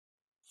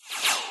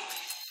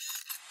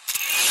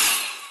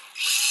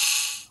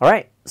All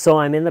right, so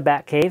I'm in the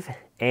Batcave,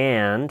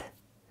 and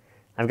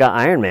I've got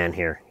Iron Man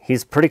here.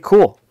 He's pretty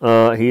cool.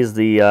 He's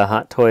the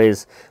Hot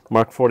Toys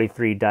Mark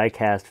 43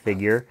 die-cast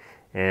figure,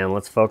 and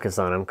let's focus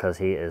on him because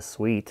he is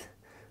sweet.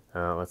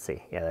 Let's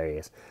see. Yeah, there he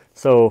is.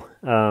 So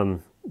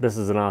this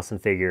is an awesome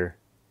figure,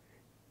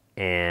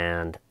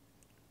 and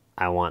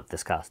I want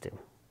this costume.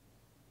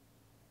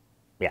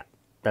 Yeah,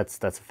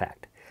 that's a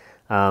fact.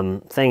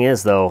 Thing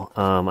is, though,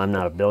 I'm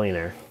not a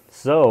billionaire,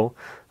 so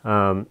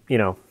you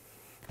know,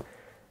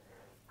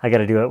 I got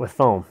to do it with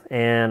foam,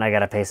 and I got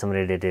to pay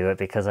somebody to do it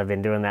because I've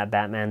been doing that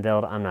Batman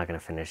build. I'm not going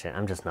to finish it.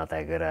 I'm just not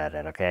that good at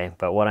it, okay?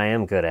 But what I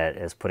am good at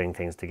is putting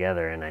things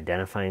together and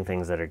identifying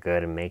things that are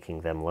good and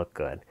making them look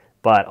good,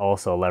 but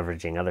also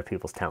leveraging other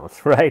people's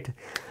talents, right?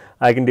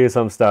 I can do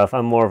some stuff.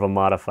 I'm more of a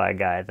modified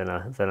guy than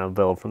a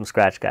build from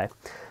scratch guy.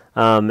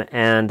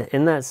 And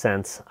in that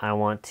sense, I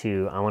want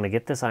to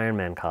get this Iron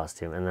Man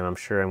costume, and then I'm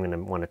sure I'm going to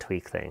want to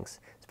tweak things,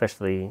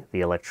 especially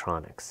the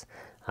electronics.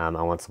 I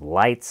want some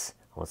lights.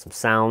 I want some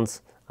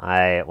sounds.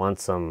 I want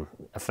some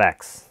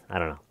effects. I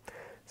don't know.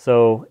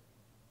 So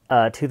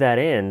to that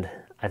end,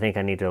 I think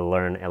I need to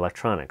learn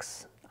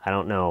electronics. I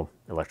don't know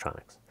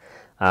electronics.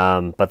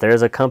 But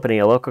there's a company,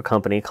 a local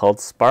company called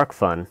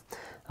SparkFun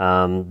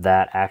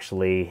that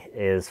actually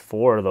is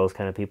for those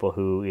kind of people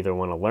who either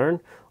want to learn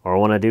or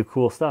want to do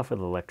cool stuff with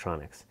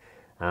electronics.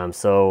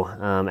 So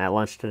at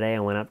lunch today, I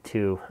went up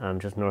to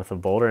just north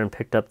of Boulder and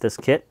picked up this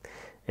kit.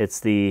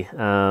 It's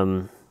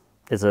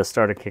it's a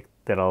starter kit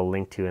that I'll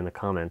link to in the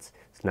comments.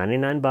 It's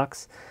 99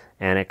 bucks,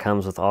 and it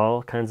comes with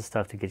all kinds of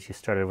stuff to get you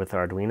started with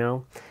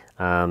Arduino,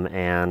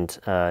 and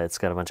it's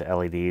got a bunch of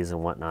LEDs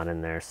and whatnot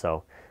in there.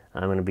 So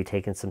I'm going to be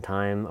taking some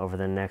time over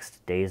the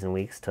next days and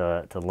weeks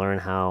to learn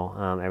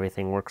how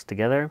everything works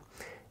together,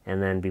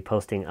 and then be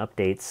posting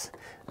updates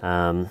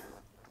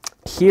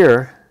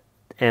here,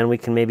 and we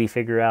can maybe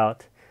figure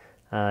out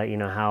you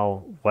know,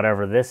 how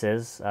whatever this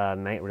is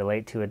might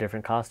relate to a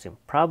different costume.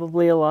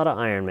 Probably a lot of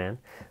Iron Man,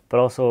 but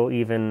also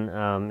even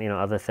you know,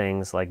 other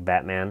things like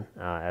Batman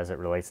as it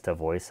relates to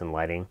voice and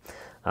lighting,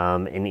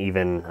 and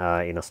even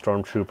you know,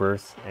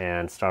 Stormtroopers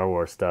and Star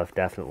Wars stuff,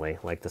 definitely,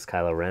 like this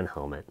Kylo Ren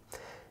helmet.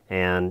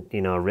 And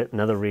you know,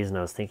 another reason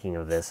I was thinking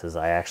of this is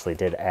I actually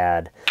did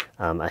add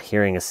a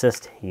hearing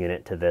assist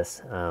unit to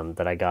this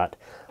that I got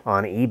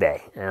on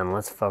eBay, and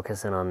let's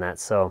focus in on that.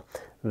 So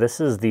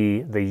this is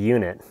the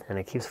unit, and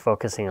it keeps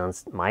focusing on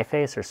my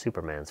face or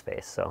Superman's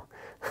face. So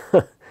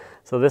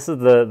so this is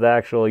the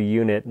actual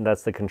unit, and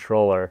that's the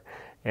controller,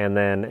 and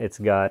then it's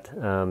got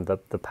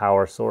the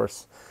power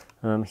source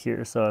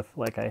here. So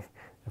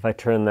if I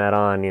turn that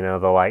on, you know,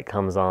 the light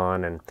comes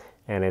on,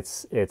 and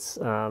it's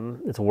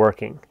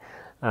working.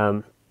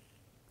 And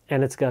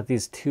it's got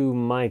these two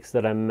mics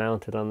that I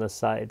mounted on the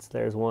sides.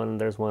 There's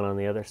one on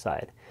the other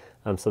side.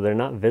 So they're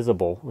not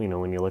visible, you know,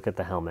 when you look at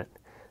the helmet,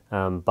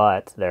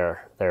 but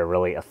they're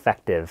really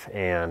effective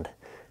and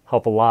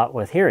help a lot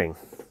with hearing.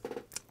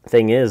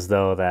 Thing is,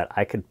 though, that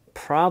I could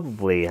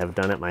probably have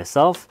done it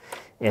myself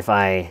if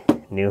I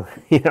knew,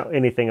 you know,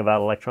 anything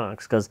about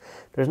electronics, because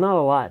there's not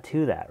a lot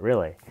to that,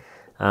 really.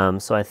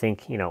 So I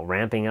think, you know,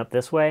 ramping up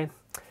this way,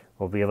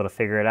 we'll be able to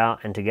figure it out,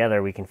 and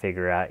together we can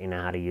figure out, you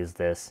know, how to use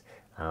this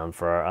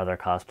for our other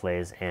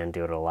cosplays and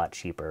do it a lot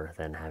cheaper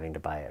than having to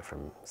buy it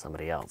from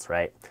somebody else,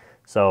 right?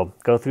 So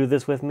go through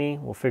this with me,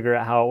 we'll figure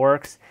out how it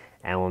works,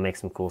 and we'll make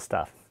some cool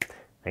stuff.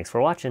 Thanks for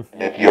watching.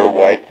 If your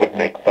wife would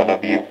make fun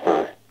of you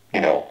for,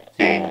 you know,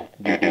 seeing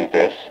you do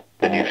this,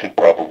 then you should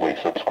probably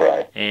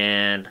subscribe.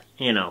 And,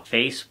 you know,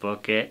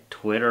 Facebook it,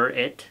 Twitter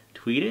it,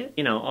 tweet it,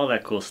 you know, all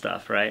that cool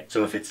stuff, right?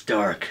 So if it's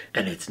dark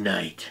and it's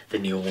night,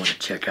 then you'll want to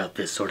check out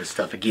this sort of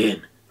stuff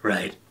again,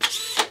 right?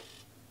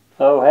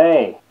 Oh,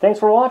 hey, thanks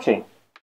for watching.